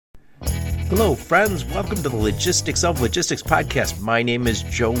Hello, friends. Welcome to the Logistics of Logistics podcast. My name is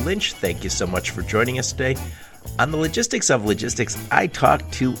Joe Lynch. Thank you so much for joining us today. On the Logistics of Logistics, I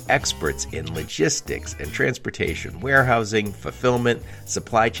talk to experts in logistics and transportation, warehousing, fulfillment,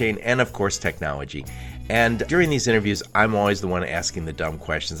 supply chain, and of course, technology. And during these interviews, I'm always the one asking the dumb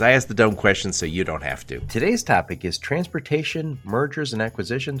questions. I ask the dumb questions so you don't have to. Today's topic is transportation, mergers, and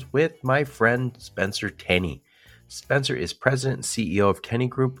acquisitions with my friend Spencer Tenney. Spencer is president and CEO of Tenney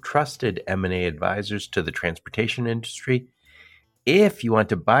Group, trusted M&A advisors to the transportation industry. If you want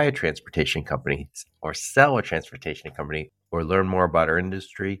to buy a transportation company or sell a transportation company or learn more about our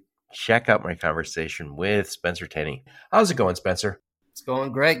industry, check out my conversation with Spencer Tenney. How's it going, Spencer? It's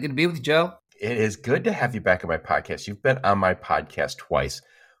going great. Good to be with you, Joe. It is good to have you back on my podcast. You've been on my podcast twice,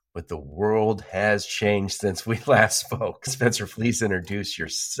 but the world has changed since we last spoke. Spencer, please introduce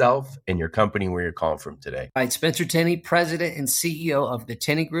yourself and your company, where you're calling from today. All right, Spencer Tenney, president and CEO of the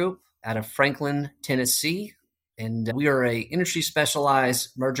Tenney Group out of Franklin, Tennessee. And we are an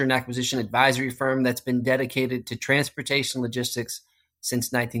industry-specialized merger and acquisition advisory firm that's been dedicated to transportation logistics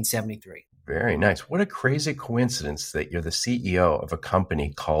since 1973. Very nice. What a crazy coincidence that you're the CEO of a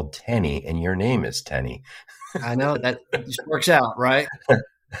company called Tenney and your name is Tenney. I know, that just works out, right?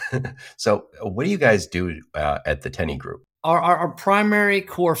 So what do you guys do at the Tenney Group? Our primary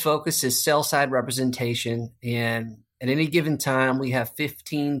core focus is sell-side representation, and at any given time, we have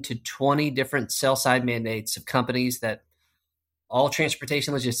 15 to 20 different sell-side mandates of companies that all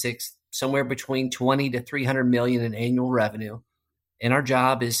transportation logistics, somewhere between 20 to 300 million in annual revenue. And our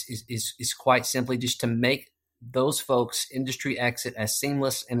job is quite simply just to make those folks' industry exit as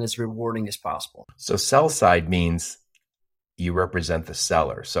seamless and as rewarding as possible. So sell-side means you represent the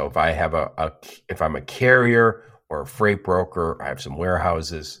seller. So if I have if I'm a carrier or a freight broker, I have some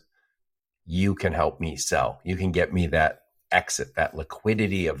warehouses, you can help me sell. You can get me that exit, that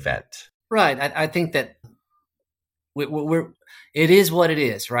liquidity event. Right. I think that it is what it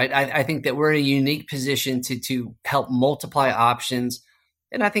is, right? I think that we're in a unique position to help multiply options.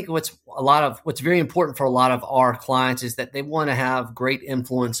 And I think what's very important for a lot of our clients is that they want to have great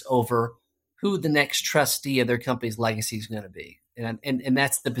influence over who the next trustee of their company's legacy is going to be. And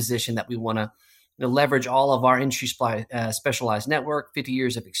that's the position that we want to leverage all of our industry specialized network, 50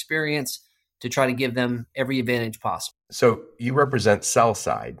 years of experience, to try to give them every advantage possible. So you represent sell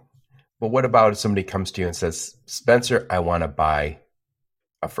side, but what about if somebody comes to you and says, Spencer, I want to buy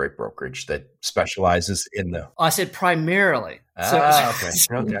a freight brokerage that specializes in the... I said primarily.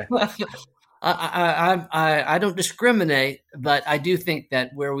 Okay. I don't discriminate, but I do think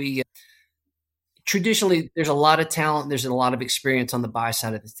that where we... Traditionally, there's a lot of talent, there's a lot of experience on the buy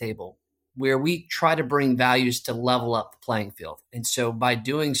side of the table, where we try to bring values to level up the playing field. And so by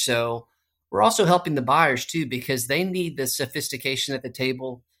doing so, we're also helping the buyers too, because they need the sophistication at the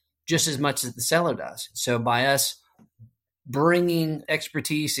table just as much as the seller does. So by us bringing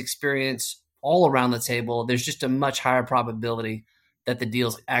expertise, experience all around the table, there's just a much higher probability that the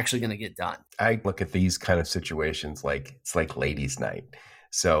deal's actually going to get done. I look at these kind of situations like it's like ladies' night.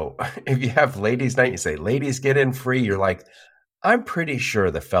 So if you have ladies' night, you say, ladies get in free. You're like, I'm pretty sure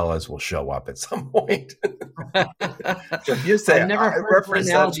the fellas will show up at some point. So if you say, I've never heard of an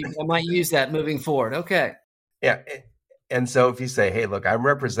analogy, but I might use that moving forward. Okay. Yeah. And so if you say, hey, look, I'm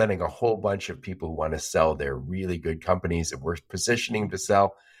representing a whole bunch of people who want to sell their really good companies and we're positioning to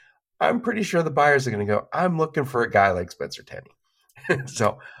sell, I'm pretty sure the buyers are going to go, I'm looking for a guy like Spencer Tenney.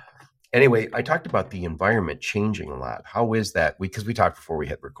 So anyway, I talked about the environment changing a lot. How is that? Because we talked before we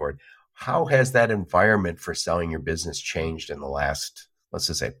hit record. How has that environment for selling your business changed in the last, let's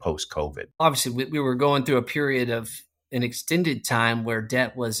just say, post-COVID? Obviously, we were going through a period of an extended time where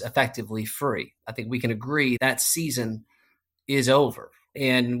debt was effectively free. I think we can agree that season is over.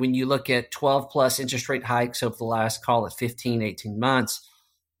 And when you look at 12 plus interest rate hikes over the last, call it 15, 18 months,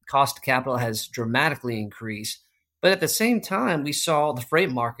 cost of capital has dramatically increased. But at the same time, we saw the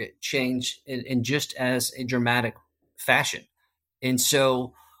freight market change in just as a dramatic fashion. And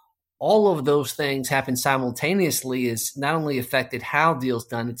so all of those things happen simultaneously is not only affected how deals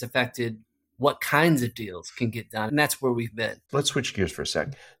done, it's affected what kinds of deals can get done. And that's where we've been. Let's switch gears for a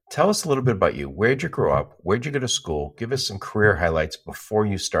sec. Tell us a little bit about you. Where'd you grow up? Where'd you go to school? Give us some career highlights before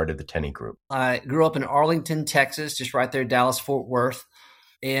you started the Tenney Group. I grew up in Arlington, Texas, just right there, Dallas-Fort Worth.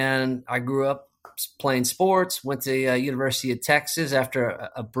 And I grew up playing sports, went to University of Texas after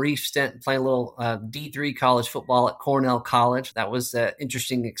a brief stint playing a little D3 college football at Cornell College. That was an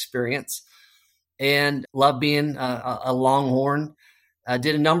interesting experience. And loved being a Longhorn.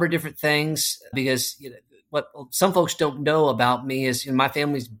 Did a number of different things because what some folks don't know about me is my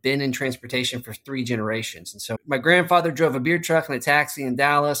family's been in transportation for 3 generations. And so my grandfather drove a beer truck and a taxi in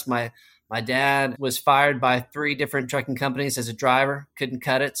Dallas. My My dad was fired by 3 different trucking companies as a driver, couldn't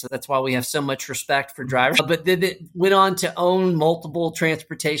cut it. So that's why we have so much respect for drivers. But then it went on to own multiple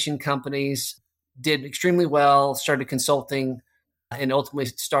transportation companies, did extremely well, started consulting, and ultimately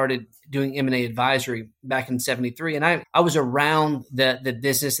started doing M&A advisory back in 73. And I was around the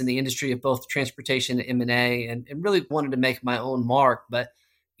business and the industry of both transportation and M&A and really wanted to make my own mark. But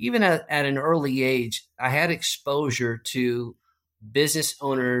even at an early age, I had exposure to business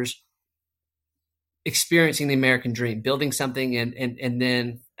owners experiencing the American dream, building something, and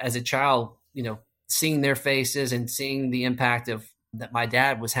then as a child, seeing their faces and seeing the impact of that my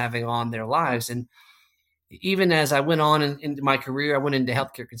dad was having on their lives. And even as I went on into my career, I went into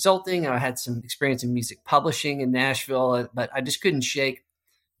healthcare consulting. I had some experience in music publishing in Nashville, but I just couldn't shake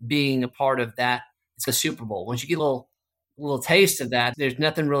being a part of that. It's the Super Bowl. Once you get a little taste of that, there's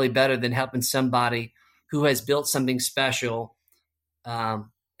nothing really better than helping somebody who has built something special,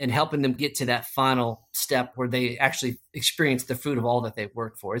 and helping them get to that final step where they actually experience the fruit of all that they've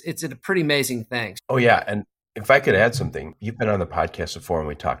worked for. It's a pretty amazing thing. Oh, yeah. And if I could add something, you've been on the podcast before and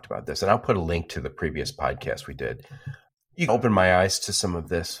we talked about this, and I'll put a link to the previous podcast we did. You opened my eyes to some of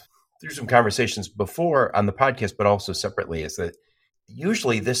this through some conversations before on the podcast, but also separately, is that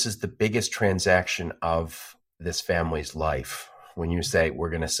usually this is the biggest transaction of this family's life. When you say,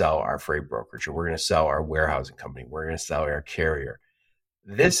 we're going to sell our freight brokerage, or we're going to sell our warehousing company, we're going to sell our carrier.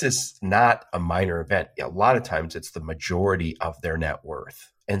 This is not a minor event. A lot of times it's the majority of their net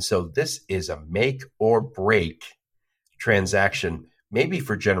worth. And so this is a make or break transaction, maybe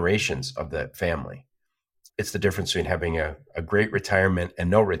for generations of the family. It's the difference between having a great retirement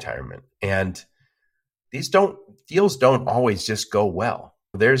and no retirement. And these deals don't always just go well.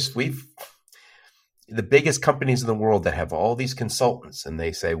 The biggest companies in the world that have all these consultants, and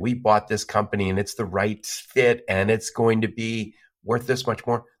they say, we bought this company and it's the right fit and it's going to be worth this much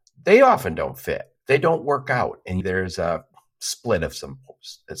more. They often don't fit. They don't work out. And there's a split at some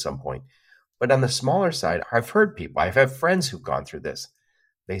point. But on the smaller side, I've had friends who've gone through this.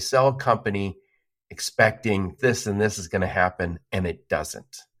 They sell a company expecting this and this is going to happen, and it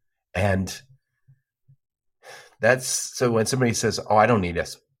doesn't. And so when somebody says, oh, I don't need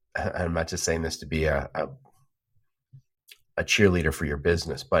us, I'm not just saying this to be a cheerleader for your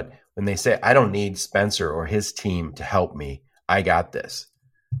business, but when they say, I don't need Spencer or his team to help me, I got this.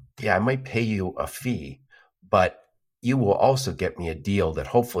 Yeah, I might pay you a fee, but you will also get me a deal that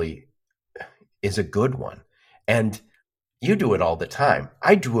hopefully is a good one. And you do it all the time.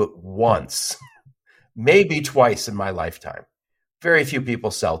 I do it once, maybe twice in my lifetime. Very few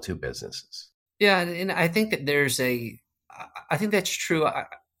people sell 2 businesses. Yeah, and I think that I think that's true.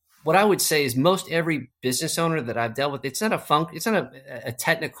 What I would say is most every business owner that I've dealt with, it's not a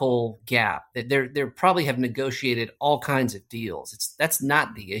technical gap. They probably have negotiated all kinds of deals. That's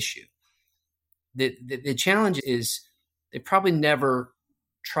not the issue. The challenge is they probably never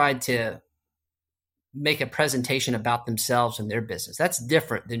tried to make a presentation about themselves and their business. That's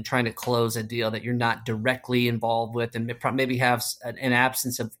different than trying to close a deal that you're not directly involved with and maybe have an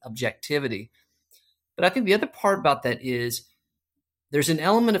absence of objectivity. But I think the other part about that is there's an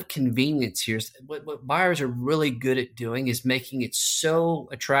element of convenience here. What buyers are really good at doing is making it so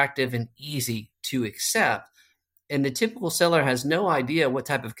attractive and easy to accept. And the typical seller has no idea what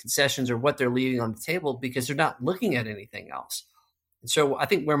type of concessions or what they're leaving on the table because they're not looking at anything else. And so I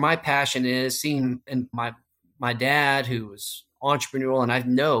think where my passion is, seeing and my dad, who was entrepreneurial,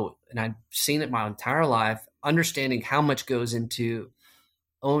 and I've seen it my entire life, understanding how much goes into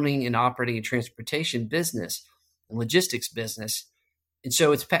owning and operating a transportation business and logistics business. And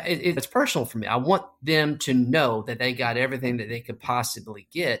so it's personal for me. I want them to know that they got everything that they could possibly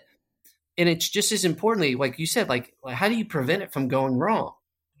get. And it's just as importantly, like you said, like how do you prevent it from going wrong?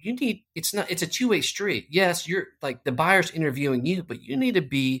 It's a two-way street. Yes, you're like the buyer's interviewing you, but you need to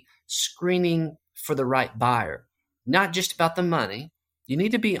be screening for the right buyer, not just about the money. You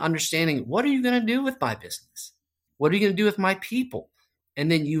need to be understanding, what are you going to do with my business? What are you going to do with my people? And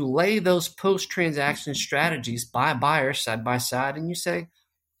then you lay those post-transaction strategies by buyer side by side, and you say,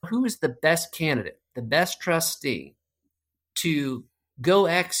 who is the best candidate, the best trustee to go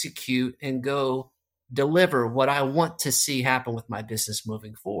execute and go deliver what I want to see happen with my business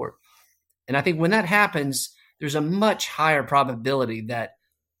moving forward? And I think when that happens, there's a much higher probability that,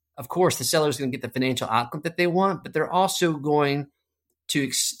 of course, the seller is going to get the financial outcome that they want, but they're also going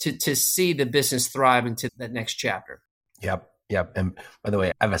to see the business thrive into that next chapter. Yep. And by the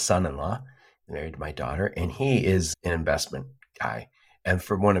way, I have a son-in-law married to my daughter, and he is an investment guy. And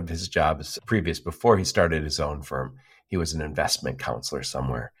for one of his jobs before he started his own firm, he was an investment counselor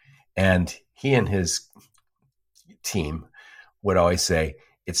somewhere. And he and his team would always say,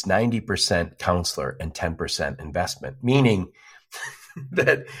 it's 90% counselor and 10% investment, meaning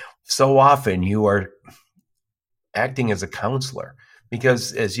that so often you are acting as a counselor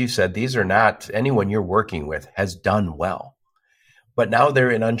because, as you said, these are not anyone you're working with has done well, but now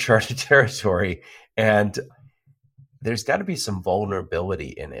they're in uncharted territory, and there's got to be some vulnerability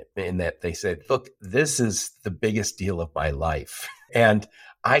in it, in that they said, look, this is the biggest deal of my life and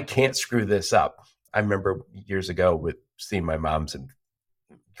I can't screw this up. I remember years ago with seeing my mom's and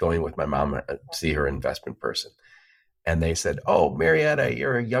going with my mom to see her investment person. And they said, oh, Marietta,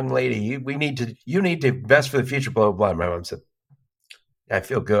 you're a young lady. You need to invest for the future, blah, blah, blah. My mom said, I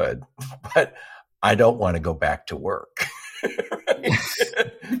feel good, but I don't want to go back to work.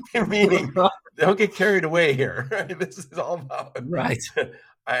 Meaning, don't get carried away here. Right? This is all about right.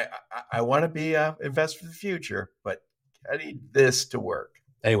 I want to be invest for the future, but I need this to work.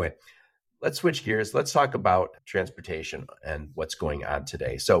 Anyway, let's switch gears. Let's talk about transportation and what's going on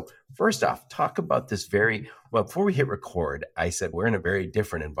today. So first off, talk about this well, before we hit record, I said, we're in a very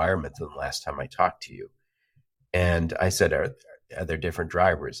different environment than the last time I talked to you. And I said, are there different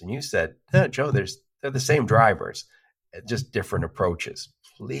drivers? And you said, no, Joe, they're the same drivers, just different approaches.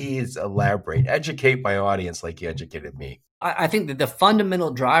 Please elaborate, educate my audience like you educated me. I think that the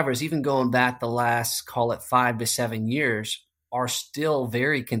fundamental drivers, even going back the last, call it 5 to 7 years, are still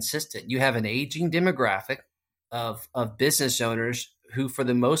very consistent. You have an aging demographic of business owners who, for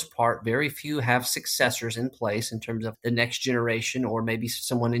the most part, very few have successors in place in terms of the next generation or maybe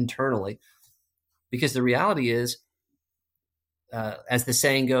someone internally. Because the reality is, as the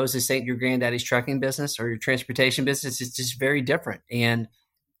saying goes, this ain't your granddaddy's trucking business or your transportation business. It's just very different. And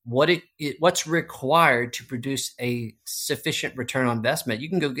what's required to produce a sufficient return on investment, you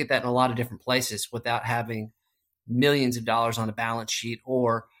can go get that in a lot of different places without having millions of dollars on a balance sheet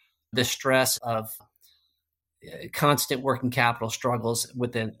or the stress of constant working capital struggles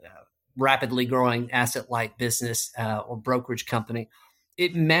with a rapidly growing asset-light business or brokerage company.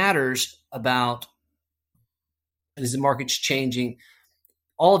 It matters about, as the market's changing,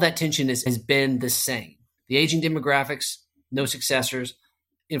 all of that tension has been the same. The aging demographics, no successors,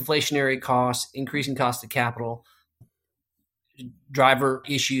 inflationary costs, increasing cost of capital, driver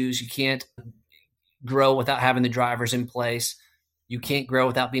issues. You can't grow without having the drivers in place. You can't grow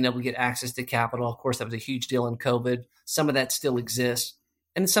without being able to get access to capital. Of course, that was a huge deal in COVID. Some of that still exists.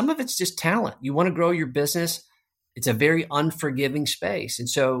 And some of it's just talent. You want to grow your business. It's a very unforgiving space. And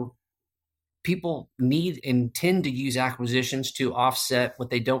so people need and tend to use acquisitions to offset what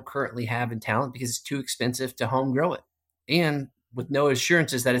they don't currently have in talent because it's too expensive to home grow it. And with no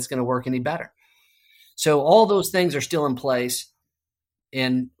assurances that it's going to work any better. So all those things are still in place.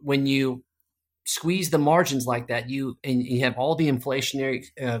 And when you squeeze the margins like that, you have all the inflationary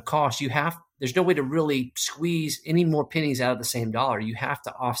costs, there's no way to really squeeze any more pennies out of the same dollar. You have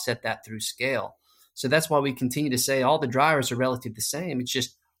to offset that through scale. So that's why we continue to say all the drivers are relatively the same. It's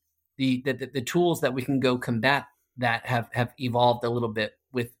just the tools that we can go combat that have evolved a little bit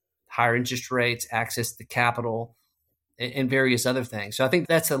with higher interest rates, access to capital, and various other things. So I think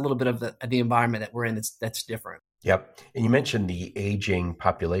that's a little bit of the environment that we're in that's different. Yep. And you mentioned the aging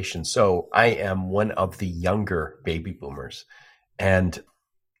population. So I am one of the younger baby boomers. And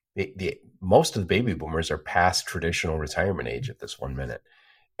most of the baby boomers are past traditional retirement age at this 1 minute.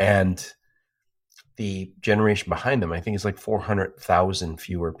 And the generation behind them, I think, is like 400,000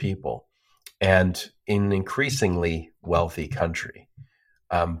 fewer people. And in an increasingly wealthy country,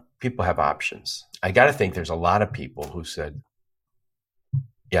 people have options. I got to think there's a lot of people who said,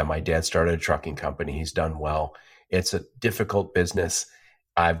 yeah, my dad started a trucking company. He's done well. It's a difficult business.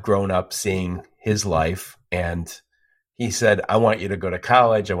 I've grown up seeing his life. And he said, I want you to go to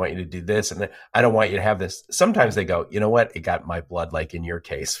college. I want you to do this. And I don't want you to have this. Sometimes they go, you know what? It got my blood, like in your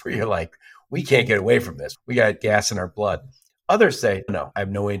case, where you're like, we can't get away from this. We got gas in our blood. Others say, no, I have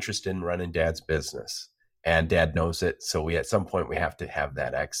no interest in running dad's business. And dad knows it. So at some point we have to have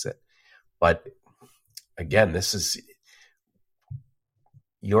that exit. But again, this is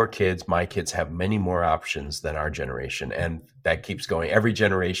your kids, my kids have many more options than our generation. And that keeps going. Every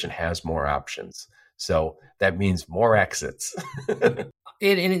generation has more options. So that means more exits. And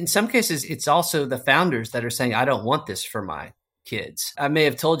in some cases, it's also the founders that are saying, I don't want this for my kids. I may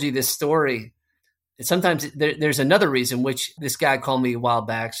have told you this story. Sometimes there's another reason, which this guy called me a while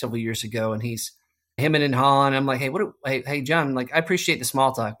back, several years ago, and he's him and Han. I'm like, hey, John, like, I appreciate the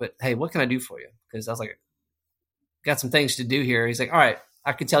small talk, but hey, what can I do for you? Because I was like, got some things to do here. He's like, all right,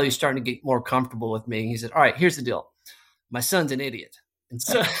 I could tell you're starting to get more comfortable with me. He said, all right, here's the deal. My son's an idiot. And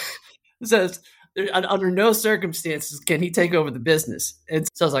so under no circumstances can he take over the business. And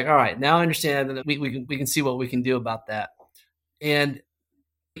so I was like, all right, now I understand that we can see what we can do about that. And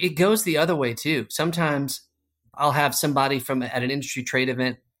It goes the other way too. Sometimes I'll have somebody from at an industry trade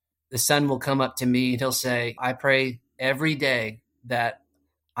event, the son will come up to me and he'll say, I pray every day that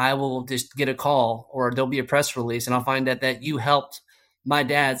I will just get a call or there'll be a press release and I'll find out that you helped my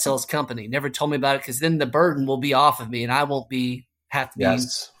dad sell his company. Never told me about it because then the burden will be off of me and I won't have to be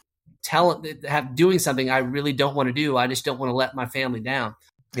Yes. doing something I really don't want to do. I just don't want to let my family down.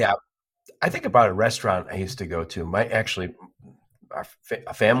 Yeah. I think about a restaurant I used to go to.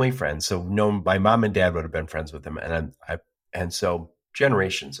 A family friend. So no, my mom and dad would have been friends with him. And so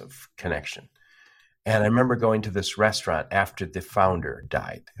generations of connection. And I remember going to this restaurant after the founder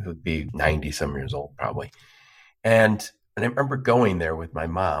died, who would be 90 some years old, probably. And I remember going there with my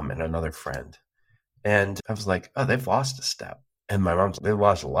mom and another friend. And I was like, oh, they've lost a step. And my mom's, they've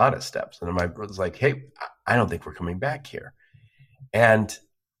lost a lot of steps. And my brother was like, hey, I don't think we're coming back here. And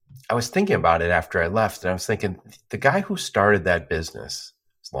I was thinking about it after I left. And I was thinking, the guy who started that business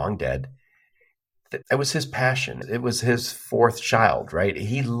is long dead. That was his passion. It was his fourth child, right?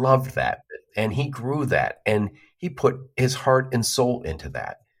 He loved that. And he grew that. And he put his heart and soul into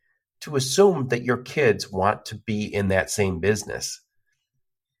that. To assume that your kids want to be in that same business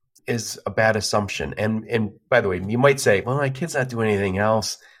is a bad assumption. And by the way, you might say, well, my kid's not doing anything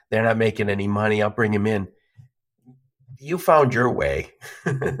else. They're not making any money. I'll bring him in. You found your way.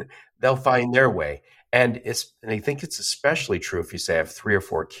 They'll find their way. And I think it's especially true if you say I have 3 or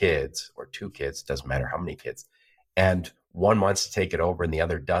 4 kids or 2 kids, doesn't matter how many kids, and one wants to take it over and the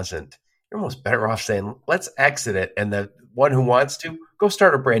other doesn't. You're almost better off saying, let's exit it. And the one who wants to, go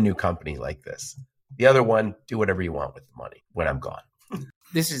start a brand new company like this. The other one, do whatever you want with the money when I'm gone.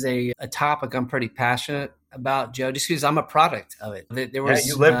 This is a topic I'm pretty passionate about, Joe, just because I'm a product of it. There was,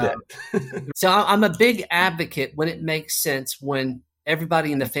 you lived it. So I'm a big advocate when it makes sense, when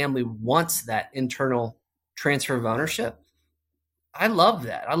everybody in the family wants that internal transfer of ownership. I love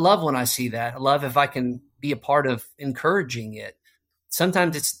that. I love when I see that. I love if I can be a part of encouraging it.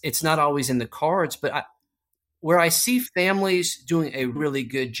 Sometimes it's not always in the cards, but where I see families doing a really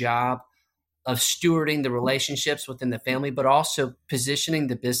good job of stewarding the relationships within the family, but also positioning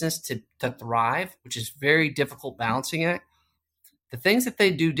the business to thrive, which is very difficult balancing act. The things that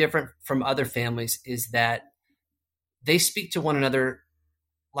they do different from other families is that they speak to one another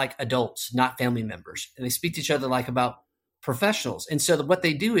like adults, not family members. And they speak to each other like about professionals. And so what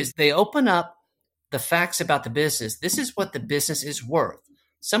they do is they open up the facts about the business. This is what the business is worth.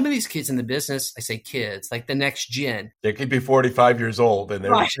 Some of these kids in the business, I say kids, like the next gen. They could be 45 years old and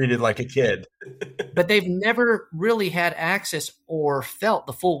they're Right. treated like a kid. But they've never really had access or felt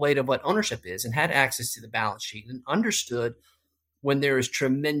the full weight of what ownership is and had access to the balance sheet and understood when there is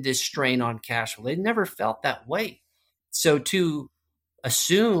tremendous strain on cash flow. They never felt that weight. So to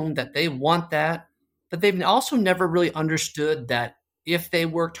assume that they want that, but they've also never really understood that if they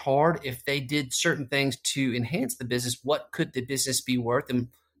worked hard, if they did certain things to enhance the business, what could the business be worth and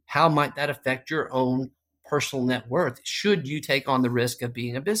how might that affect your own personal net worth should you take on the risk of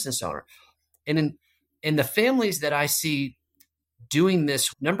being a business owner? And in the families that I see doing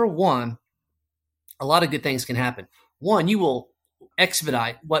this, number one, a lot of good things can happen. One, you will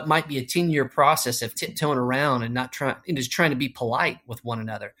expedite what might be a 10-year process of tiptoeing around and just trying to be polite with one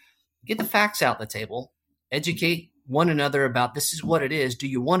another. Get the facts out the table, educate one another about this is what it is. Do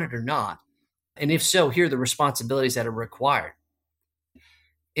you want it or not? And if so, here are the responsibilities that are required.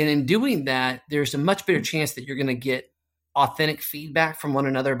 And in doing that, there's a much better chance that you're going to get authentic feedback from one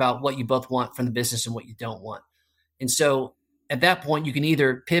another about what you both want from the business and what you don't want. And so at that point, you can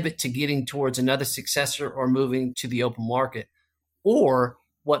either pivot to getting towards another successor or moving to the open market. Or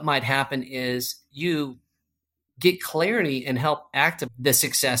what might happen is you get clarity and help activate the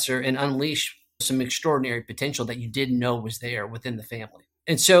successor and unleash some extraordinary potential that you didn't know was there within the family.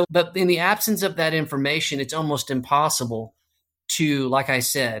 And so, but in the absence of that information, it's almost impossible to, like I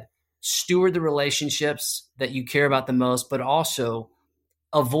said, steward the relationships that you care about the most, but also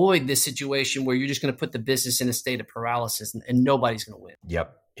avoid this situation where you're just going to put the business in a state of paralysis and nobody's going to win.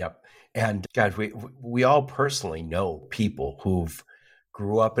 Yep. And guys, we all personally know people who've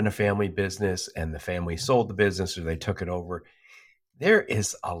grew up in a family business and the family sold the business or they took it over. There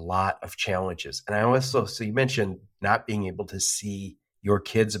is a lot of challenges. And I also, so you mentioned not being able to see your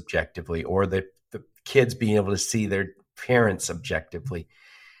kids objectively or the kids being able to see their parents objectively.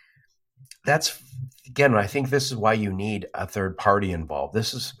 That's, again, I think this is why you need a third party involved.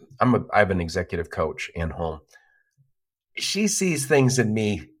 I have an executive coach, Ann Holm. She sees things in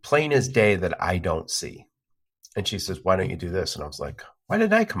me plain as day that I don't see. And she says, why don't you do this? And I was like, why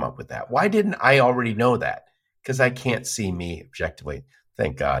didn't I come up with that? Why didn't I already know that? Because I can't see me objectively.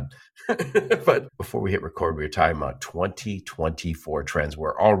 Thank God. But before we hit record, we were talking about 2024 trends.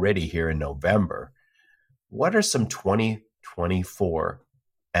 We're already here in November. What are some 2024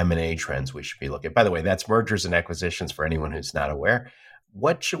 M&A trends we should be looking at? By the way, that's mergers and acquisitions for anyone who's not aware.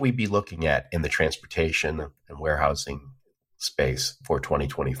 What should we be looking at in the transportation and warehousing space for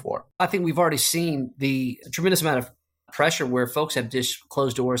 2024? I think we've already seen the tremendous amount of pressure where folks have just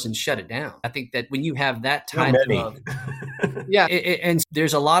closed doors and shut it down. I think that when you have that type of, yeah, and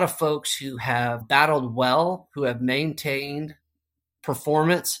there's a lot of folks who have battled well, who have maintained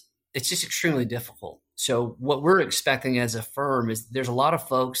performance. It's just extremely difficult. So what we're expecting as a firm is there's a lot of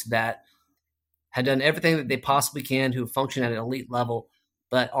folks that had done everything that they possibly can who function at an elite level,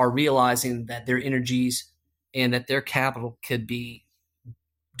 but are realizing that their energies and that their capital could be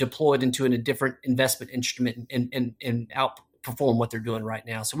deployed into a different investment instrument and outperform what they're doing right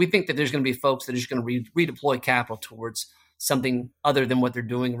now. So we think that there's going to be folks that are just going to redeploy capital towards something other than what they're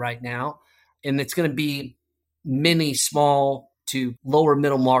doing right now. And it's going to be many small to lower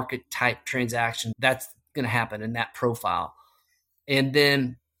middle market type transactions. That's going to happen in that profile. And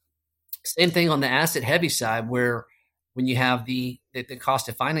then same thing on the asset heavy side, where when you have the cost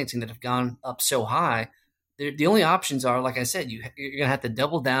of financing that have gone up so high, the only options are, like I said, you're going to have to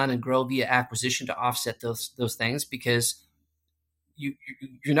double down and grow via acquisition to offset those things, because you're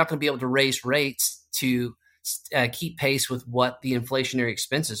not going to be able to raise rates to keep pace with what the inflationary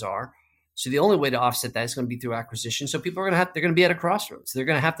expenses are. So the only way to offset that is going to be through acquisition. So people are they're going to be at a crossroads. They're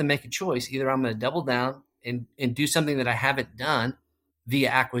going to have to make a choice. Either I'm going to double down and do something that I haven't done via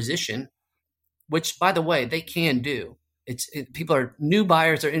acquisition, which, by the way, they can do. New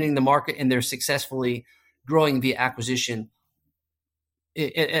buyers are entering the market and they're successfully growing via acquisition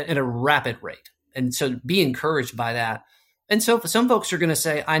at a rapid rate. And so be encouraged by that. And so some folks are going to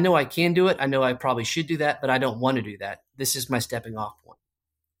say, I know I can do it. I know I probably should do that, but I don't want to do that. This is my stepping off point.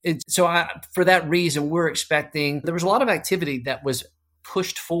 And so for that reason, we're expecting, there was a lot of activity that was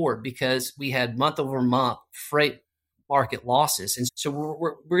pushed forward because we had month over month freight market losses. And so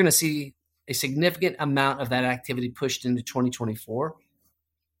we're going to see a significant amount of that activity pushed into 2024.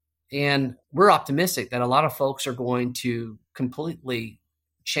 And we're optimistic that a lot of folks are going to completely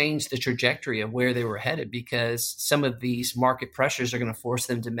change the trajectory of where they were headed, because some of these market pressures are going to force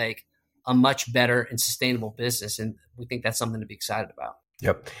them to make a much better and sustainable business. And we think that's something to be excited about.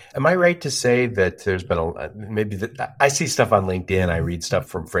 Yep. Am I right to say that there's been I see stuff on LinkedIn, I read stuff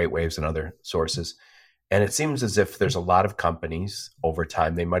from FreightWaves and other sources, and it seems as if there's a lot of companies over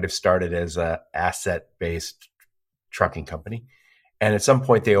time, they might have started as a asset-based trucking company, and at some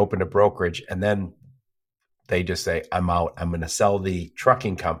point they opened a brokerage, and then they just say, I'm out, I'm going to sell the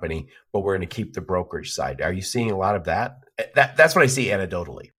trucking company, but we're going to keep the brokerage side. Are you seeing a lot of that? That's what I see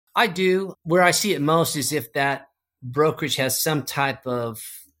anecdotally. I do. Where I see it most is if that brokerage has some type of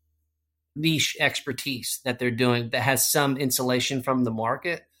niche expertise that they're doing that has some insulation from the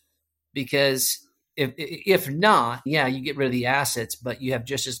market. Because if not, yeah, you get rid of the assets, but you have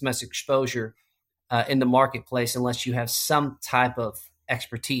just as much exposure in the marketplace unless you have some type of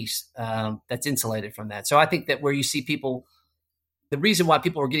expertise that's insulated from that. So I think that where you see people, the reason why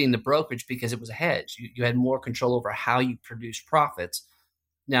people were getting the brokerage, because it was a hedge. You had more control over how you produce profits.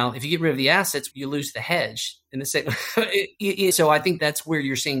 Now, if you get rid of the assets, you lose the hedge in the same. So I think that's where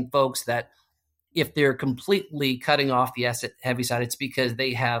you're seeing folks that if they're completely cutting off the asset heavy side, it's because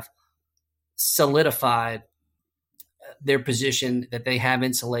they have solidified their position, that they have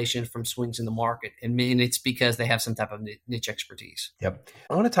insulation from swings in the market. And it's because they have some type of niche expertise. Yep.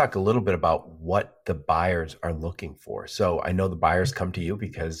 I want to talk a little bit about what the buyers are looking for. So I know the buyers come to you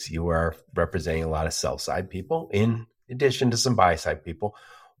because you are representing a lot of sell side people in addition to some buy side people.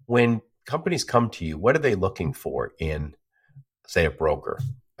 When companies come to you, what are they looking for in, say, a broker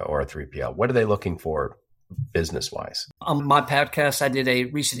or a 3PL? What are they looking for business-wise? On my podcast, I did a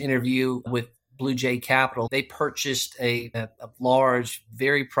recent interview with Blue Jay Capital. They purchased a large,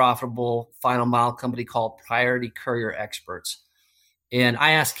 very profitable final mile company called Priority Courier Experts. And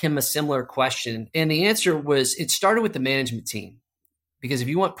I asked him a similar question. And the answer was, it started with the management team. Because if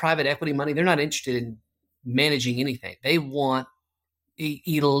you want private equity money, they're not interested in managing anything. They want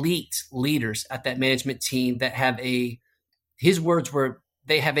elite leaders at that management team that have his words were,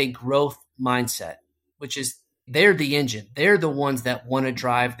 they have a growth mindset, which is they're the engine. They're the ones that want to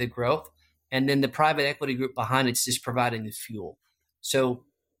drive the growth. And then the private equity group behind it's just providing the fuel. So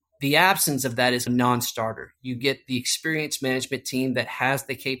the absence of that is a non-starter. You get the experienced management team that has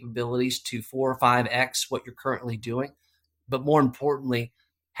the capabilities to 4 or 5x what you're currently doing, but more importantly,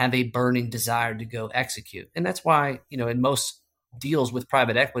 have a burning desire to go execute. And that's why, in most deals with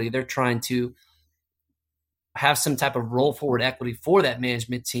private equity, they're trying to have some type of roll forward equity for that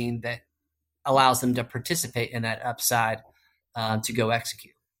management team that allows them to participate in that upside to go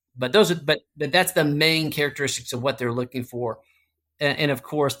execute. But that's the main characteristics of what they're looking for. And of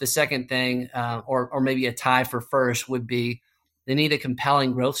course, the second thing, or maybe a tie for first, would be they need a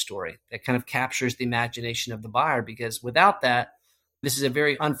compelling growth story that kind of captures the imagination of the buyer. Because without that, this is a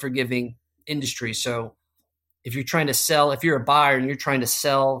very unforgiving industry. So if you're trying to sell, if you're a buyer and you're trying to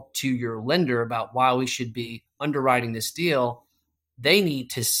sell to your lender about why we should be underwriting this deal, they need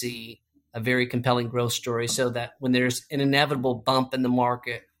to see a very compelling growth story so that when there's an inevitable bump in the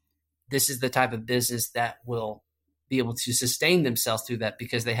market, this is the type of business that will be able to sustain themselves through that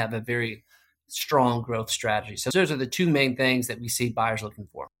because they have a very strong growth strategy. So those are the two main things that we see buyers looking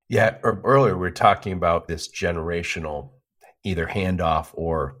for. Yeah, earlier we were talking about this generational either handoff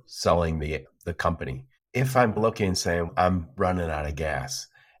or selling the company. If I'm looking and saying I'm running out of gas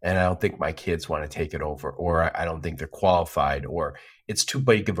and I don't think my kids want to take it over, or I don't think they're qualified, or it's too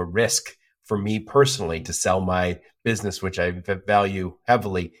big of a risk for me personally to sell my business, which I value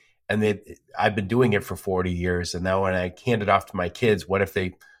heavily, and I've been doing it for 40 years, and now when I hand it off to my kids, what if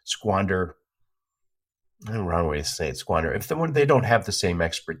they squander? I don't know, wrong way to say it, squander. If they don't have the same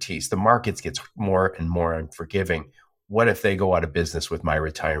expertise, the markets gets more and more unforgiving. What if they go out of business with my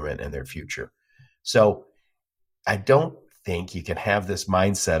retirement and their future? So I don't think you can have this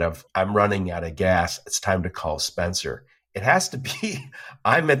mindset of I'm running out of gas. It's time to call Spencer. It has to be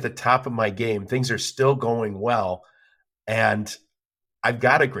I'm at the top of my game. Things are still going well. And I've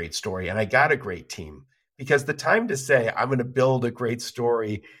got a great story and I got a great team, because the time to say I'm going to build a great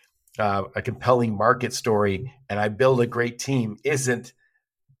story, a compelling market story, and I build a great team isn't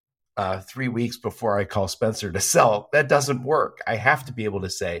 3 weeks before I call Spencer to sell. That doesn't work. I have to be able to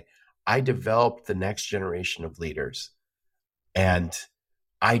say, I developed the next generation of leaders, and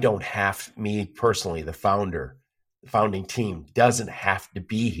I don't have, me personally, the founding team doesn't have to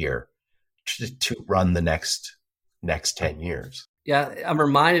be here to run the next 10 years. Yeah, I'm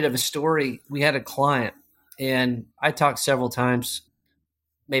reminded of a story. We had a client, and I talked several times,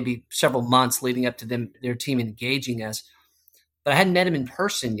 maybe several months leading up to their team engaging us, but I hadn't met him in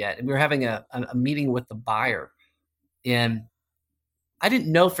person yet. And we were having a meeting with the buyer, and I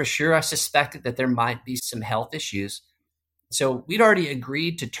didn't know for sure. I suspected that there might be some health issues. So we'd already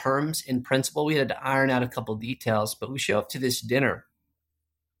agreed to terms in principle. We had to iron out a couple of details, but we show up to this dinner.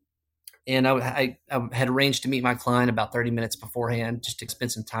 And I had arranged to meet my client about 30 minutes beforehand just to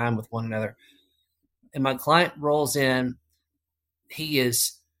spend some time with one another. And my client rolls in. He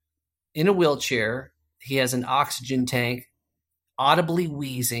is in a wheelchair. He has an oxygen tank, audibly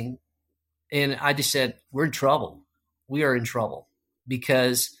wheezing. And I just said, we're in trouble. We are in trouble,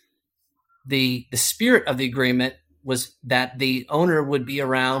 because the spirit of the agreement was that the owner would be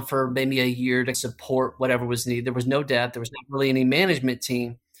around for maybe a year to support whatever was needed. There was no debt. There was not really any management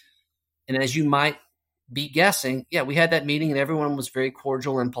team. And as you might be guessing, yeah, we had that meeting and everyone was very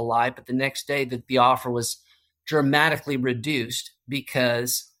cordial and polite. But the next day, the offer was dramatically reduced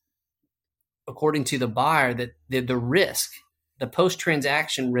because, according to the buyer, that the risk, the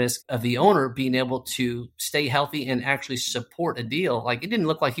post-transaction risk of the owner being able to stay healthy and actually support a deal, like, it didn't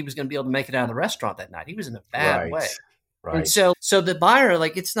look like he was going to be able to make it out of the restaurant that night. He was in a bad way. Right. And so the buyer,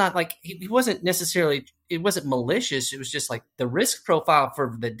 like, it's not like he wasn't necessarily, it wasn't malicious. It was just like the risk profile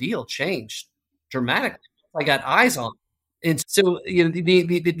for the deal changed dramatically. I got eyes on it. And so,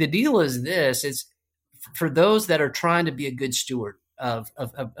 the deal is this: is for those that are trying to be a good steward of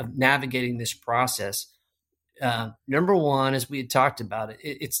navigating this process. Number one, as we had talked about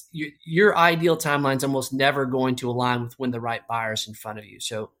it's your ideal timeline is almost never going to align with when the right buyer is in front of you.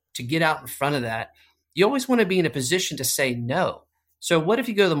 So to get out in front of that, you always want to be in a position to say no. So what if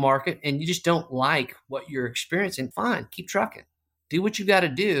you go to the market and you just don't like what you're experiencing? Fine, keep trucking. Do what you got to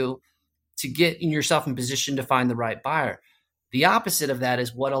do to get yourself in position to find the right buyer. The opposite of that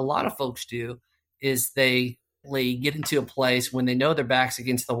is what a lot of folks do, is they get into a place when they know their back's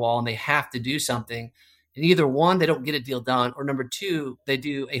against the wall and they have to do something. And either one, they don't get a deal done, or number two, they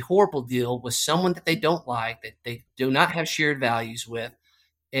do a horrible deal with someone that they don't like, that they do not have shared values with,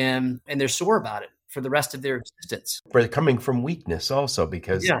 and they're sore about it for the rest of their existence. But coming from weakness also,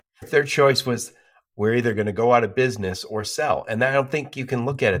 because if their choice was, we're either going to go out of business or sell. And I don't think you can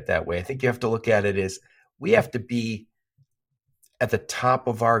look at it that way. I think you have to look at it as, we have to be at the top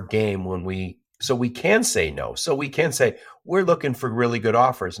of our game so we can say no. So we can say, we're looking for really good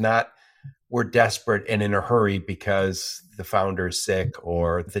offers, not we're desperate and in a hurry because the founder is sick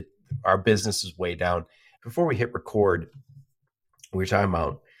or our business is way down. Before we hit record, we were talking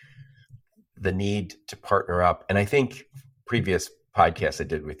about the need to partner up. And I think previous podcasts I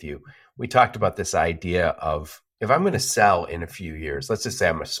did with you, we talked about this idea of if I'm going to sell in a few years, let's just say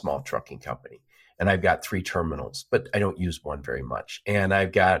I'm a small trucking company and I've got 3 terminals, but I don't use one very much. And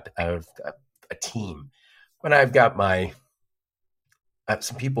I've got a team, but I've got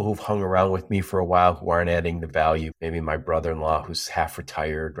some people who've hung around with me for a while who aren't adding the value. Maybe my brother-in-law who's half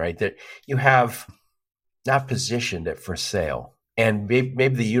retired, right? That you have not positioned it for sale. And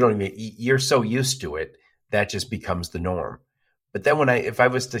maybe you're so used to it, that just becomes the norm. But then if I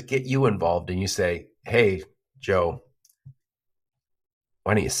was to get you involved and you say, hey, Joe,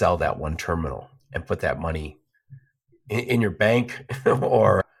 why don't you sell that one terminal and put that money in your bank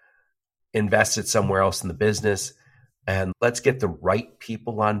or invest it somewhere else in the business, and let's get the right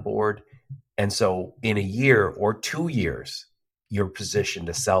people on board. And so in a year or 2 years, you're positioned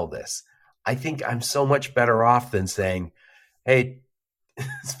to sell this. I think I'm so much better off than saying, hey,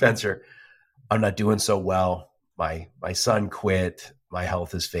 Spencer, I'm not doing so well. My son quit. My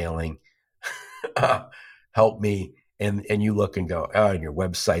health is failing. Help me. And you look and go, oh, and your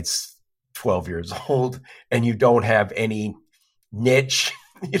website's 12 years old and you don't have any niche.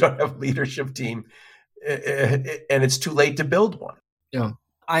 You don't have a leadership team, and it's too late to build one. Yeah.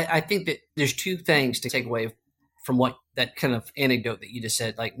 I think that there's 2 things to take away from what that kind of anecdote that you just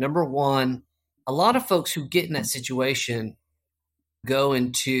said. Like, number one, a lot of folks who get in that situation go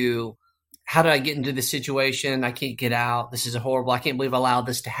into, how did I get into this situation? I can't get out. This is horrible. I can't believe I allowed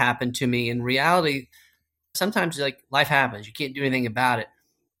this to happen to me. In reality, sometimes like life happens. You can't do anything about it.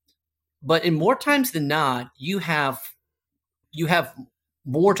 But in more times than not, you have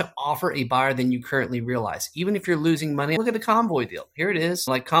more to offer a buyer than you currently realize. Even if you're losing money, look at the Convoy deal. Here it is.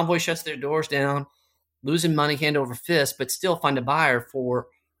 Like, Convoy shuts their doors down, losing money hand over fist, but still find a buyer for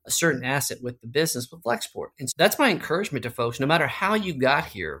a certain asset with the business with Flexport. And so that's my encouragement to folks. No matter how you got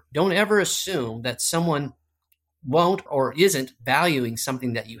here, don't ever assume that someone won't or isn't valuing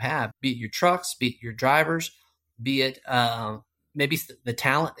something that you have, be it your trucks, be it your drivers, be it maybe the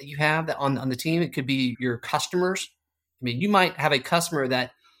talent that you have that on the team. It could be your customers. I mean, you might have a customer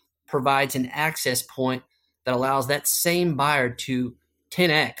that provides an access point that allows that same buyer to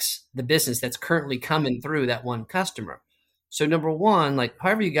 10x the business that's currently coming through that one customer. So number one, like,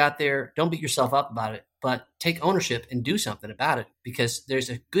 however you got there, don't beat yourself up about it, but take ownership and do something about it, because there's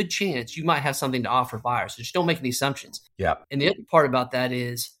a good chance you might have something to offer buyers. So just don't make any assumptions. Yeah. And the other part about that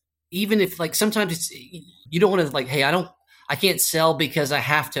is, even if, like, sometimes you don't want to, like, hey, I can't sell because I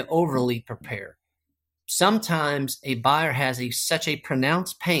have to overly prepare. Sometimes a buyer has such a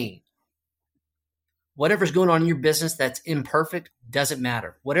pronounced pain. Whatever's going on in your business that's imperfect doesn't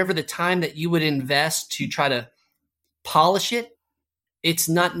matter. Whatever the time that you would invest to try to polish it, it's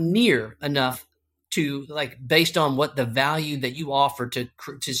not near enough to, like, based on what the value that you offer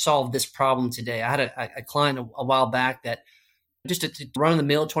to solve this problem today. I had a client a while back that just a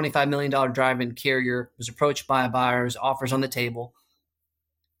run-of-the-mill $25 million drive-in carrier was approached by a buyer, offers on the table.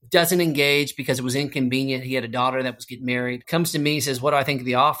 Doesn't engage because it was inconvenient. He had a daughter that was getting married. Comes to me, says, what do I think of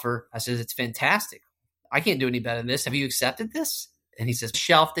the offer? I says, it's fantastic. I can't do any better than this. Have you accepted this? And he says,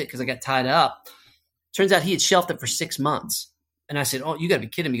 shelved it because I got tied up. Turns out he had shelved it for 6 months. And I said, oh, you got to be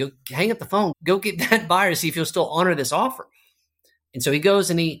kidding me. Go hang up the phone. Go get that buyer to see if he'll still honor this offer. And so he goes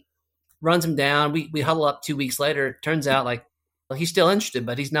and he runs him down. We huddle up 2 weeks later. It turns out, like, well, he's still interested,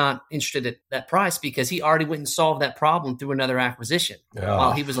 but he's not interested at that price because he already went and solved that problem through another acquisition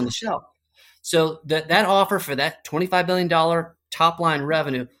while he was on the shelf. So that offer for that $25 million top line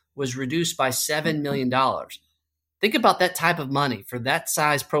revenue was reduced by $7 million. Think about that type of money for that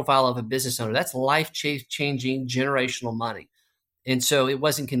size profile of a business owner. That's life-changing generational money. And so it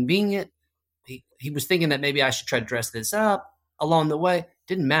wasn't convenient. He was thinking that maybe I should try to dress this up along the way.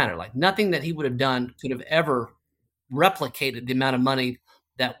 Didn't matter. Like, nothing that he would have done could have ever replicated the amount of money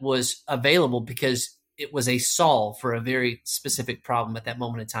that was available, because it was a solve for a very specific problem at that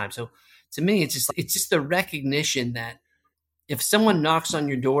moment in time. So to me, it's just the recognition that if someone knocks on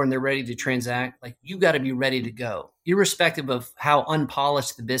your door and they're ready to transact, like, you got to be ready to go, irrespective of how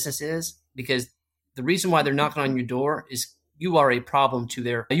unpolished the business is, because the reason why they're knocking on your door is you are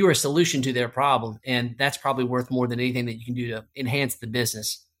a solution to their problem. And that's probably worth more than anything that you can do to enhance the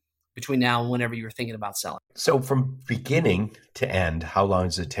business between now and whenever you were thinking about selling. So from beginning to end, how long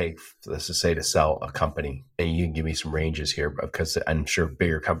does it take, let's just say, to sell a company? And you can give me some ranges here, because I'm sure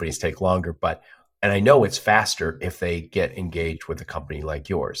bigger companies take longer, and I know it's faster if they get engaged with a company like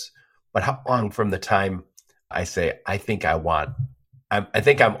yours. But how long from the time I say, I think I'm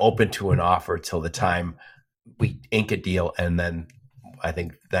open to an offer, till the time we ink a deal, and then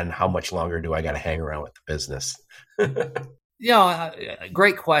how much longer do I got to hang around with the business?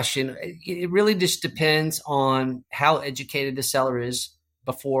 Great question. It really just depends on how educated the seller is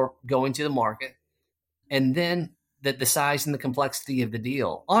before going to the market, and then the size and the complexity of the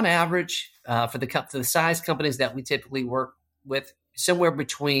deal. On average, for the size companies that we typically work with, somewhere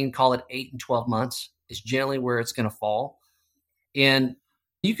between, call it 8 and 12 months is generally where it's going to fall. And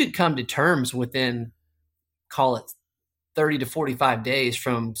you could come to terms within, call it 30 to 45 days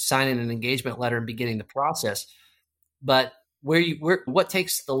from signing an engagement letter and beginning the process. But what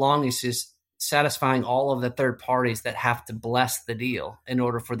takes the longest is satisfying all of the third parties that have to bless the deal in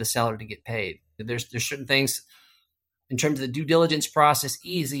order for the seller to get paid. There's certain things in terms of the due diligence process,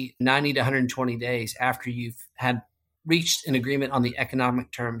 easy 90 to 120 days after you've had reached an agreement on the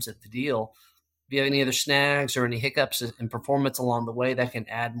economic terms of the deal. If you have any other snags or any hiccups in performance along the way, that can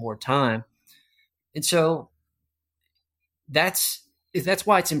add more time. And so that's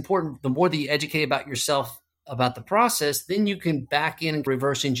why it's important. The more that you educate about yourself, about the process, then you can back in and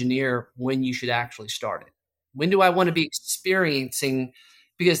reverse engineer when you should actually start it. When do I want to be experiencing?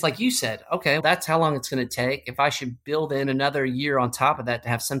 Because like you said, okay, that's how long it's going to take. If I should build in another year on top of that to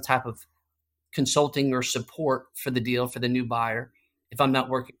have some type of consulting or support for the deal for the new buyer, if I'm not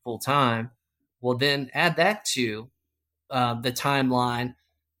working full time, well, then add that to the timeline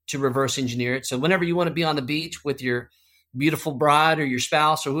to reverse engineer it. So whenever you want to be on the beach with your beautiful bride or your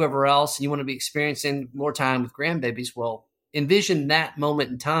spouse or whoever else, and you want to be experiencing more time with grandbabies, well, envision that moment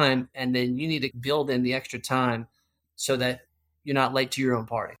in time, and then you need to build in the extra time so that you're not late to your own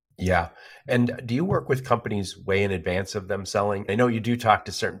party. Yeah. And do you work with companies way in advance of them selling? I know you do talk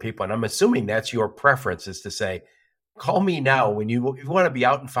to certain people, and I'm assuming that's your preference, is to say, call me now when you want to be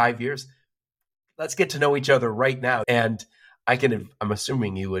out in 5 years. Let's get to know each other right now. And I'm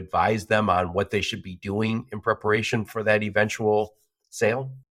assuming you advise them on what they should be doing in preparation for that eventual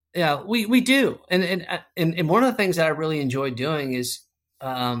sale. Yeah, we do. And one of the things that I really enjoy doing is,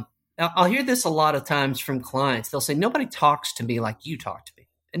 I'll hear this a lot of times from clients. They'll say, nobody talks to me like you talk to me.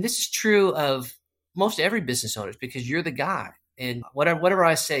 And this is true of most every business owners, because you're the guy. And whatever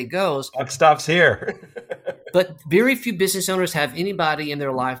I say goes. Buck stops here. But very few business owners have anybody in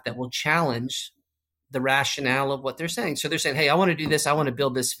their life that will challenge the rationale of what they're saying. So they're saying, hey, I want to do this. I want to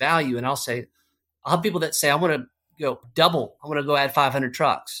build this value. And I'll have people that say, I want to go double. I want to go add 500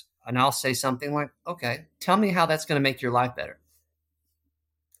 trucks. And I'll say something like, okay, tell me how that's going to make your life better.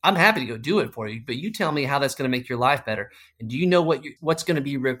 I'm happy to go do it for you, but you tell me how that's going to make your life better. And do you know what's going to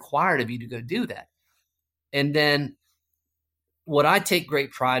be required of you to go do that? And then what I take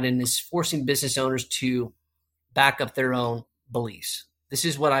great pride in is forcing business owners to back up their own beliefs. This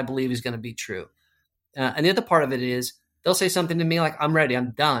is what I believe is going to be true. And the other part of it is they'll say something to me like, I'm ready,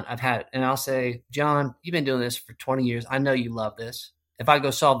 I'm done, I've had it. And I'll say, John, you've been doing this for 20 years. I know you love this. If I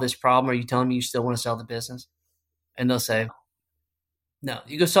go solve this problem, are you telling me you still want to sell the business? And they'll say, no,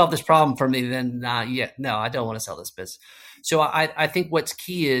 you go solve this problem for me, then no, I don't want to sell this business. So I think what's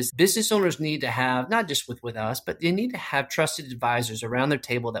key is business owners need to have, not just with us, but they need to have trusted advisors around their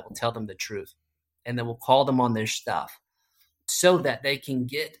table that will tell them the truth and that will call them on their stuff so that they can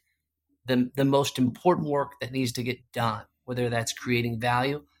get the most important work that needs to get done, whether that's creating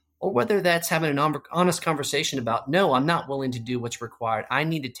value or whether that's having an honest conversation about, no, I'm not willing to do what's required. I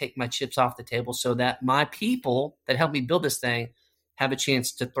need to take my chips off the table so that my people that help me build this thing have a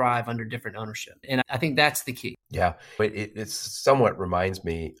chance to thrive under different ownership. And I think that's the key. Yeah. It somewhat reminds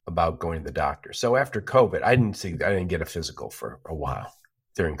me about going to the doctor. So after COVID, I didn't get a physical for a while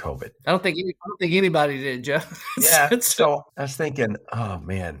during COVID. I don't think anybody did, Joe. Yeah. So I was thinking, oh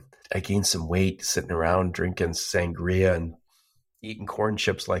man, I gained some weight sitting around drinking sangria and eating corn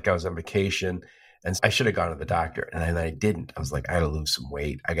chips like I was on vacation. And I should have gone to the doctor. And then I didn't. I was like, I got to lose some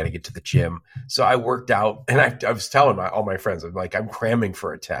weight. I got to get to the gym. So I worked out. And I was telling all my friends, I'm like, I'm cramming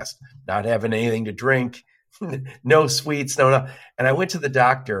for a test, not having anything to drink, no sweets, no. And I went to the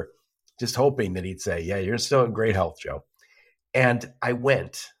doctor just hoping that he'd say, yeah, you're still in great health, Joe. And I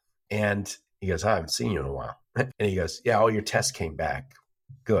went. And he goes, I haven't seen you in a while. And he goes, yeah, all your tests came back.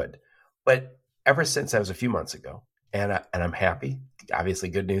 Good. But ever since that was a few months ago, and I'm happy. Obviously,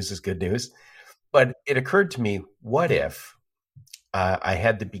 good news is good news. But it occurred to me, what if I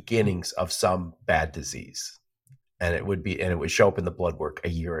had the beginnings of some bad disease, and it would show up in the blood work a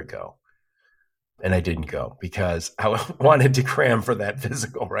year ago, and I didn't go because I wanted to cram for that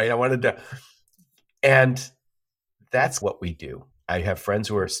physical, right? And that's what we do. I have friends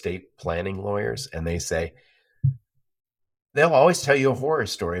who are estate planning lawyers, and they say, they'll always tell you a horror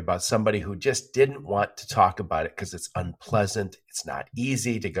story about somebody who just didn't want to talk about it because it's unpleasant. It's not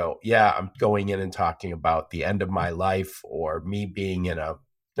easy to go, yeah, I'm going in and talking about the end of my life or me being in a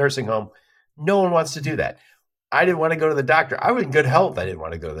nursing home. No one wants to do that. I didn't want to go to the doctor. I was in good health. I didn't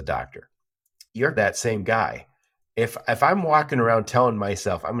want to go to the doctor. You're that same guy. If I'm walking around telling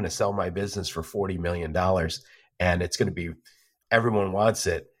myself I'm going to sell my business for $40 million and it's going to be everyone wants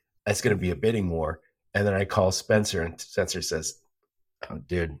it, it's going to be a bidding war, and then I call Spencer and Spencer says, "Oh,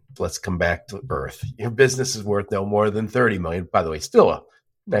 dude, let's come back to earth. Your business is worth no more than 30 million. By the way, still a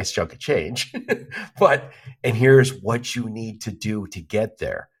nice chunk of change, but and here's what you need to do to get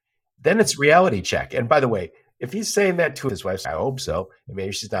there." Then it's reality check. And by the way, if he's saying that to his wife, I hope so. And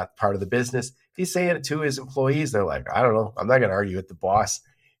maybe she's not part of the business. If he's saying it to his employees, they're like, I don't know. I'm not going to argue with the boss.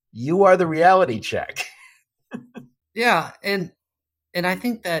 You are the reality check. Yeah. And I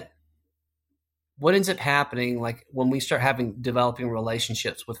think that what ends up happening, like when we start developing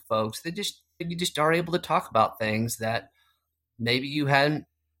relationships with folks, you just are able to talk about things that maybe you hadn't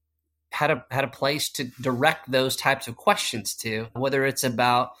had a place to direct those types of questions to, whether it's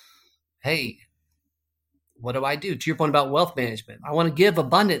about, hey, what do I do? To your point about wealth management, I want to give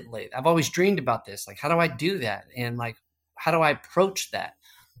abundantly. I've always dreamed about this. Like, how do I do that? And like, how do I approach that?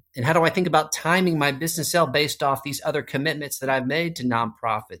 And how do I think about timing my business sale based off these other commitments that I've made to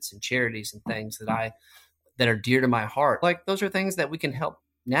nonprofits and charities and things that are dear to my heart? Like, those are things that we can help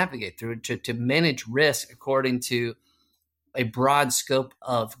navigate through to manage risk according to a broad scope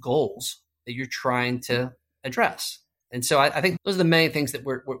of goals that you're trying to address. And so I think those are the main things that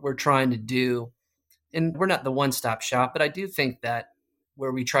we're trying to do. And we're not the one-stop shop, but I do think that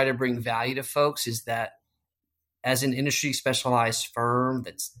where we try to bring value to folks is that as an industry specialized firm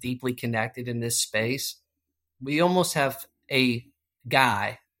that's deeply connected in this space, we almost have a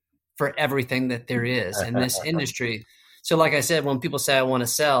guy for everything that there is in this industry. So like I said, when people say I want to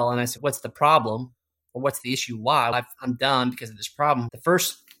sell and I said, what's the problem or what's the issue? Why? I'm done because of this problem. The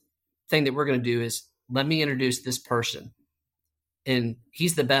first thing that we're going to do is let me introduce this person. And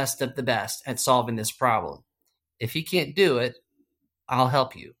he's the best of the best at solving this problem. If he can't do it, I'll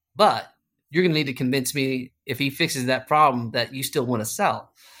help you. But you're going to need to convince me if he fixes that problem that you still want to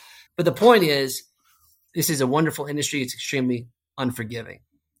sell. But the point is, this is a wonderful industry. It's extremely unforgiving.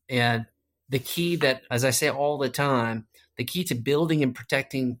 And the key that, as I say all the time, the key to building and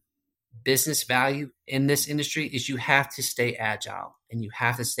protecting business value in this industry is you have to stay agile and you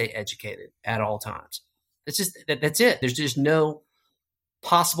have to stay educated at all times. That's it. There's just no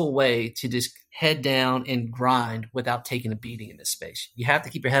possible way to just head down and grind without taking a beating in this space. You have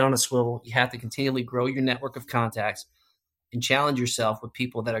to keep your head on a swivel. You have to continually grow your network of contacts and challenge yourself with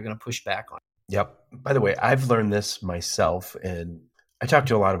people that are going to push back on it. Yep. By the way, I've learned this myself, and I talk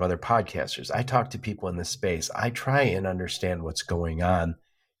to a lot of other podcasters. I talk to people in this space. I try and understand what's going on,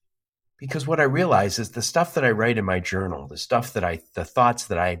 because what I realize is the stuff that I write in my journal, the thoughts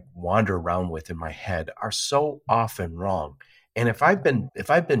that I wander around with in my head are so often wrong. And if I've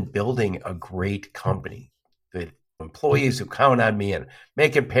been building a great company with employees who count on me and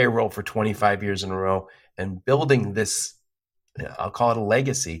making payroll for 25 years in a row and building this, I'll call it a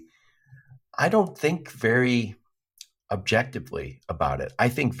legacy, I don't think very objectively about it. I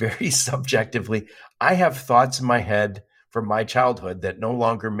think very subjectively. I have thoughts in my head from my childhood that no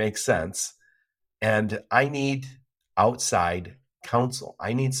longer make sense. And I need outside counsel.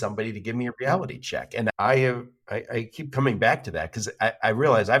 I need somebody to give me a reality check. And I keep coming back to that because I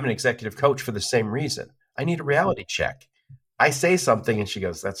realize I'm an executive coach for the same reason. I need a reality check. I say something and she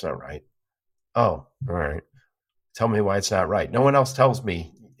goes, that's not right. Oh, all right. Tell me why it's not right. No one else tells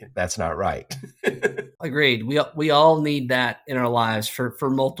me that's not right. Agreed. We all need that in our lives for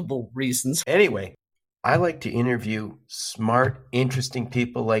multiple reasons. Anyway, I like to interview smart, interesting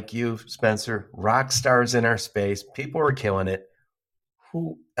people like you, Spencer, rock stars in our space. People are killing it.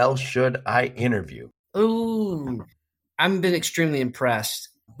 Who else should I interview? Ooh, I've been extremely impressed.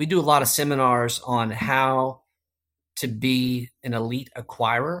 We do a lot of seminars on how to be an elite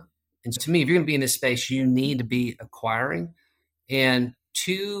acquirer. And so to me, if you're going to be in this space, you need to be acquiring. And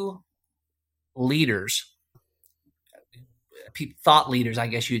two leaders, thought leaders, I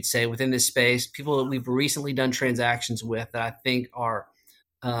guess you'd say, within this space, people that we've recently done transactions with that I think are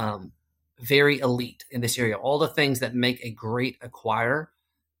very elite in this area. All the things that make a great acquirer.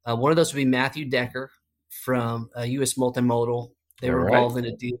 One of those would be Matthew Decker from US Multimodal. They were involved in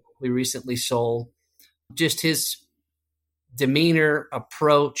a deal we recently sold. Just his demeanor,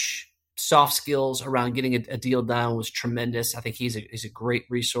 approach, soft skills around getting a deal done was tremendous. I think he's a great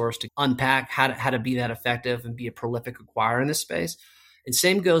resource to unpack how to be that effective and be a prolific acquirer in this space. And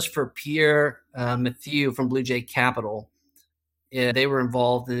same goes for Pierre Mathieu from Blue Jay Capital. They were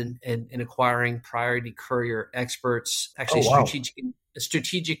involved in acquiring Priority Courier Experts. Actually,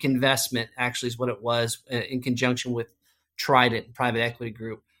 strategic investment actually is what it was in conjunction with Trident Private Equity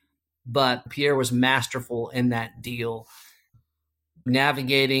Group. But Pierre was masterful in that deal,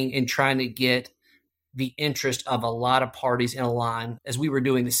 navigating and trying to get the interest of a lot of parties in a line as we were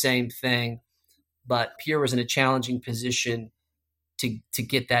doing the same thing. But Pierre was in a challenging position to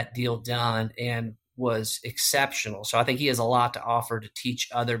get that deal done and was exceptional. So I think he has a lot to offer to teach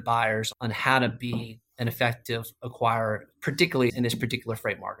other buyers on how to be an effective acquirer, particularly in this particular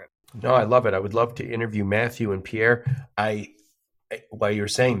freight market. No, I love it. I would love to interview Matthew and Pierre. While you're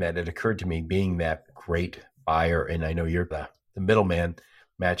saying that, it occurred to me, being that great buyer, and I know you're the middleman,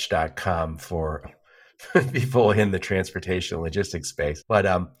 Match.com, for people in the transportation and logistics space. But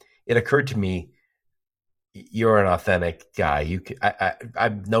it occurred to me, you're an authentic guy.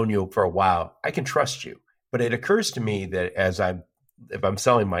 I've known you for a while. I can trust you. But it occurs to me that if I'm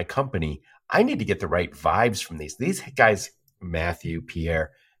selling my company, I need to get the right vibes from these. These guys, Matthew,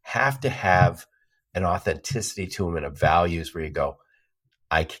 Pierre, have to have an authenticity to them and a values where you go,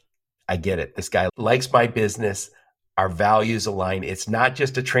 I get it. This guy likes my business. Our values align. It's not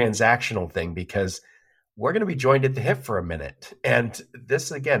just a transactional thing, because we're going to be joined at the hip for a minute. And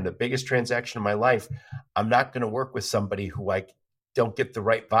this, again, the biggest transaction of my life. I'm not going to work with somebody who I don't get the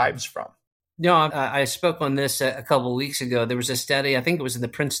right vibes from. No, I spoke on this a couple of weeks ago. There was a study, I think it was in the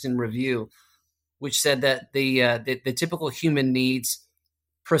Princeton Review, which said that the typical human needs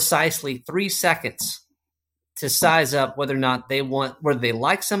precisely 3 seconds to size up whether or not whether they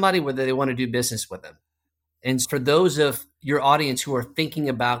like somebody, whether they want to do business with them. And for those of your audience who are thinking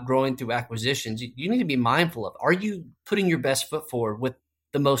about growing through acquisitions, you need to be mindful of, are you putting your best foot forward with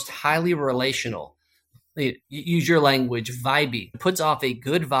the most highly relational, use your language, vibey, puts off a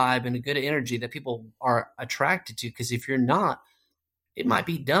good vibe and a good energy that people are attracted to? Because if you're not, it might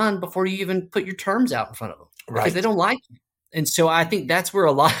be done before you even put your terms out in front of them, Right, because they don't like you. And so I think that's where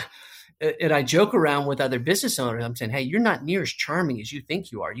a lot, and I joke around with other business owners. I'm saying, hey, you're not near as charming as you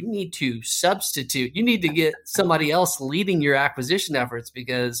think you are. You need to substitute. You need to get somebody else leading your acquisition efforts,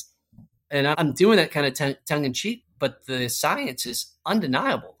 because, and I'm doing that kind of tongue in cheek, but the science is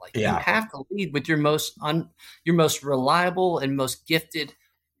undeniable. Like, you have to lead with your most reliable and most gifted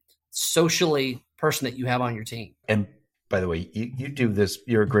socially person that you have on your team. And by the way, you do this.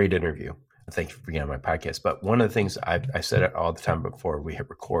 You're a great interview. Thank you for being on my podcast. But one of the things I said it all the time before we hit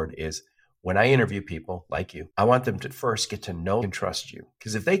record is, when I interview people like you, I want them to first get to know and trust you.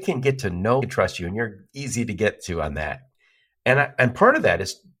 Because if they can get to know and trust you, and you're easy to get to on that, and part of that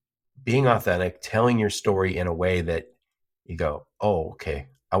is being authentic, telling your story in a way that you go, oh, okay,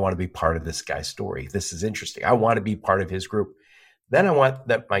 I want to be part of this guy's story. This is interesting. I want to be part of his group. Then I want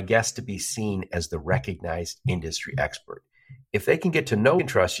my guest to be seen as the recognized industry expert. If they can get to know and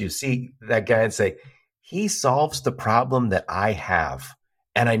trust you, see that guy and say, he solves the problem that I have,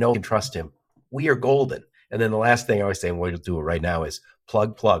 and I know I can trust him, we are golden. And then the last thing I always say, and we'll do it right now, is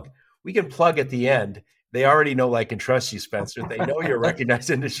plug. We can plug at the end. They already know, like, and trust you, Spencer. They know you're a recognized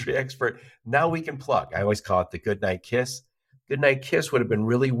industry expert. Now we can plug. I always call it the goodnight kiss. Goodnight kiss would have been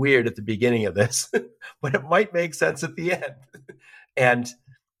really weird at the beginning of this, but it might make sense at the end. And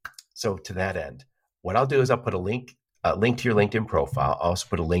so to that end, what I'll do is I'll put a link to your LinkedIn profile. I'll also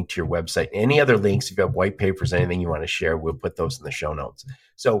put a link to your website. Any other links, if you have white papers, anything you want to share, we'll put those in the show notes.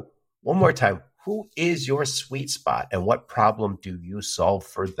 So one more time, who is your sweet spot and what problem do you solve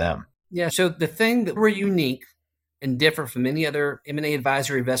for them? Yeah, so the thing that we're unique and different from any other M&A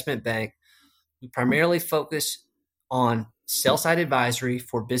advisory investment bank, we primarily focus on sell-side advisory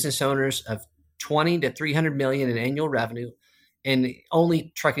for business owners of 20 to 300 million in annual revenue, and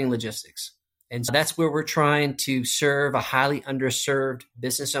only trucking logistics. And so that's where we're trying to serve a highly underserved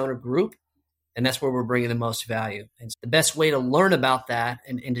business owner group. And that's where we're bringing the most value. And so the best way to learn about that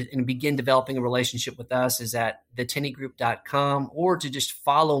and begin developing a relationship with us is at thetennygroup.com, or to just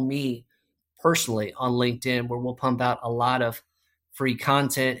follow me personally on LinkedIn, where we'll pump out a lot of free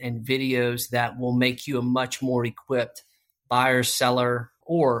content and videos that will make you a much more equipped buyer, seller,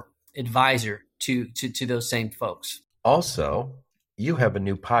 or advisor to those same folks. Also, you have a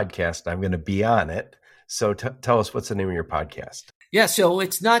new podcast. I'm going to be on it. So tell us, what's the name of your podcast? Yeah, so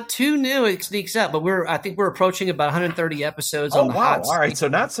it's not too new. It sneaks up, but I think we're approaching about 130 episodes on the hot seat. All right, so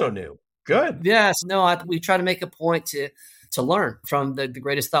not so new. Good. Yes. No, we try to make a point to learn from the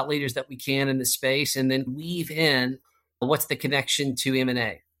greatest thought leaders that we can in the space, and then weave in what's the connection to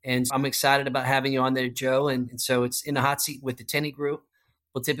M&A. And I'm excited about having you on there, Joe. And so it's In the Hot Seat with the Tenney Group.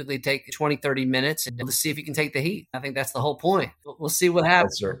 We'll typically take 20, 30 minutes, and let's see if you can take the heat. I think that's the whole point. We'll see what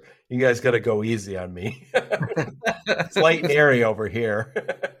happens. Yes, sir. You guys got to go easy on me. It's light and airy over here.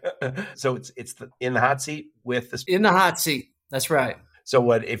 So it's In the Hot Seat with the... In the Hot Seat. That's right. So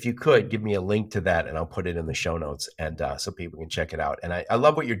if you could give me a link to that, and I'll put it in the show notes, and so people can check it out. And I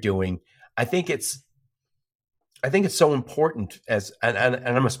love what you're doing. I think it's so important and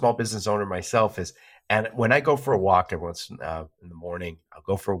I'm a small business owner myself, And when I go for a walk every once in the morning, I'll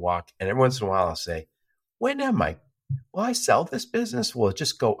go for a walk, and every once in a while I'll say, when am I? Will I sell this business? Will it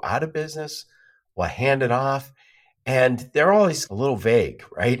just go out of business? Will I hand it off? And they're always a little vague,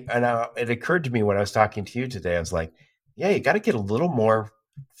 right? And it occurred to me when I was talking to you today, I was like, yeah, you got to get a little more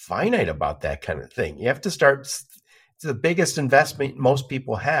finite about that kind of thing. You have to start, it's the biggest investment most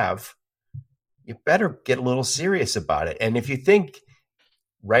people have. You better get a little serious about it. And if you think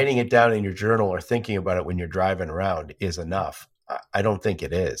writing it down in your journal or thinking about it when you're driving around is enough, I don't think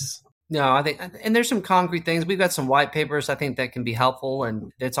it is. No, I think, and there's some concrete things. We've got some white papers I think that can be helpful,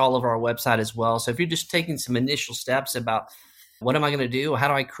 and it's all over our website as well. So if you're just taking some initial steps about what am I going to do? How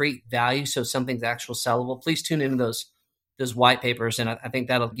do I create value so something's actual sellable? Please tune into those white papers, and I think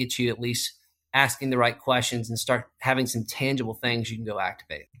that'll get you at least asking the right questions and start having some tangible things you can go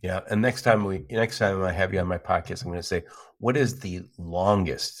activate. Yeah, and next time I have you on my podcast, I'm going to say, what is the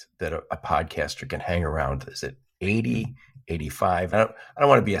longest that a podcaster can hang around? Is it 80, 85? I don't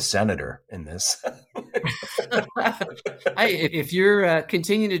want to be a senator in this. Hey, if you're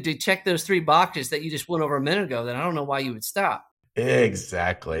continuing to check those 3 boxes that you just went over a minute ago, then I don't know why you would stop.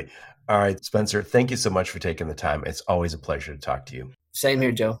 Exactly. All right, Spencer, thank you so much for taking the time. It's always a pleasure to talk to you. Same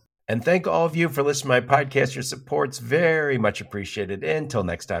here, Joe. And thank all of you for listening to my podcast. Your support's very much appreciated. Until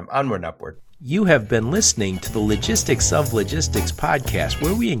next time, onward and upward. You have been listening to the Logistics of Logistics podcast,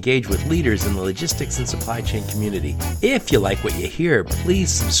 where we engage with leaders in the logistics and supply chain community. If you like what you hear,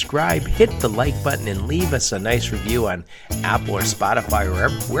 please subscribe, hit the like button, and leave us a nice review on Apple or Spotify or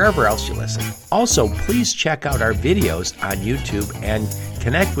wherever else you listen. Also, please check out our videos on YouTube and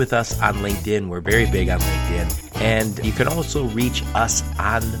connect with us on LinkedIn. We're very big on LinkedIn. And you can also reach us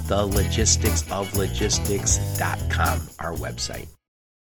on the logisticsoflogistics.com, our website.